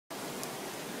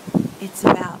It's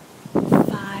about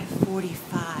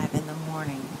 5:45 in the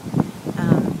morning.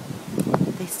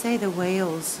 They say the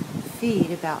whales feed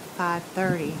about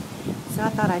 5:30, so I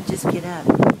thought I'd just get up.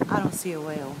 I don't see a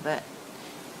whale, but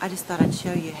I just thought I'd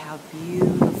show you how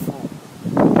beautiful.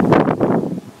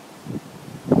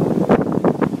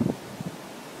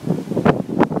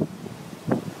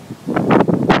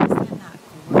 Isn't that not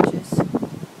gorgeous?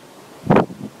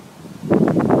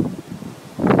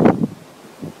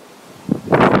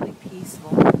 Really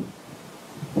peaceful.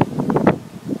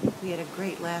 We had a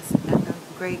great night last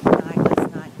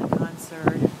night in the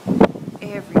concert.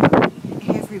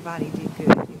 Everybody did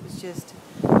good. It's just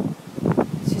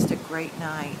a great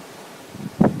night.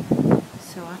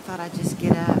 So I thought I'd just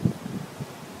get up.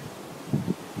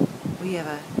 We have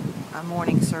a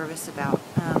morning service about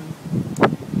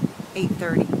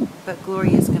 8:30, but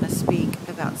Gloria's going to speak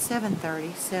about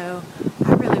 7:30. So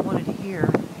I really wanted to hear,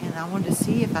 and I wanted to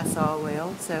see if I saw a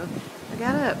whale. So I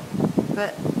got up,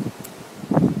 but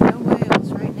no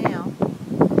whales right now.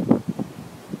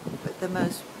 But the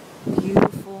most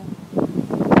beautiful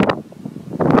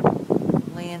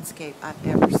landscape I've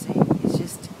ever seen.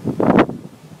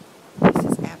 This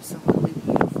is absolutely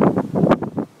beautiful.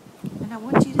 And I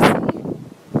want you to see it.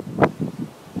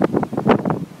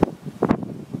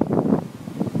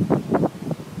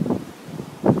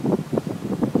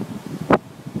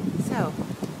 So,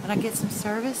 when I get some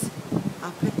service,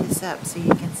 I'll put this up so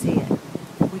you can see it.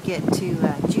 We get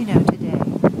to Juneau today,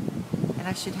 and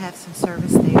I should have some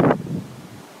service there.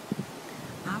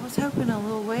 I was hoping a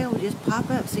little whale would just pop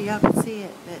up so y'all could see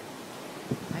it, but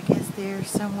I guess they're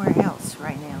somewhere else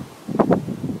right now.